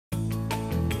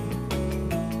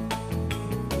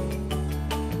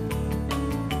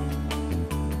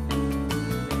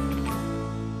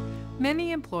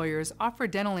Many employers offer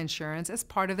dental insurance as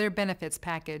part of their benefits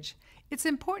package. It's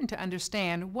important to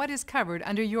understand what is covered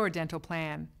under your dental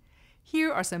plan.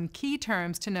 Here are some key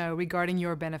terms to know regarding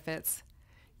your benefits.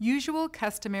 Usual,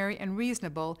 customary, and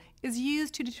reasonable is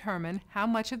used to determine how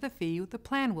much of the fee the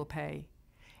plan will pay.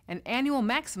 An annual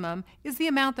maximum is the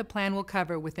amount the plan will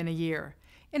cover within a year.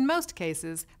 In most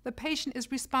cases, the patient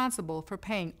is responsible for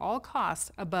paying all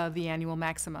costs above the annual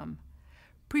maximum.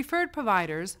 Preferred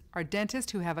providers are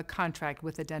dentists who have a contract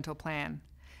with a dental plan.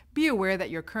 Be aware that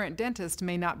your current dentist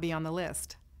may not be on the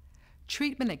list.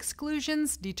 Treatment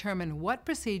exclusions determine what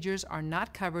procedures are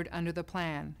not covered under the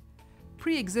plan.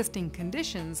 Pre-existing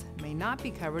conditions may not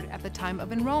be covered at the time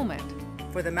of enrollment.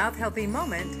 For the Mouth Healthy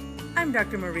Moment, I'm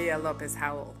Dr. Maria Lopez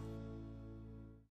Howell.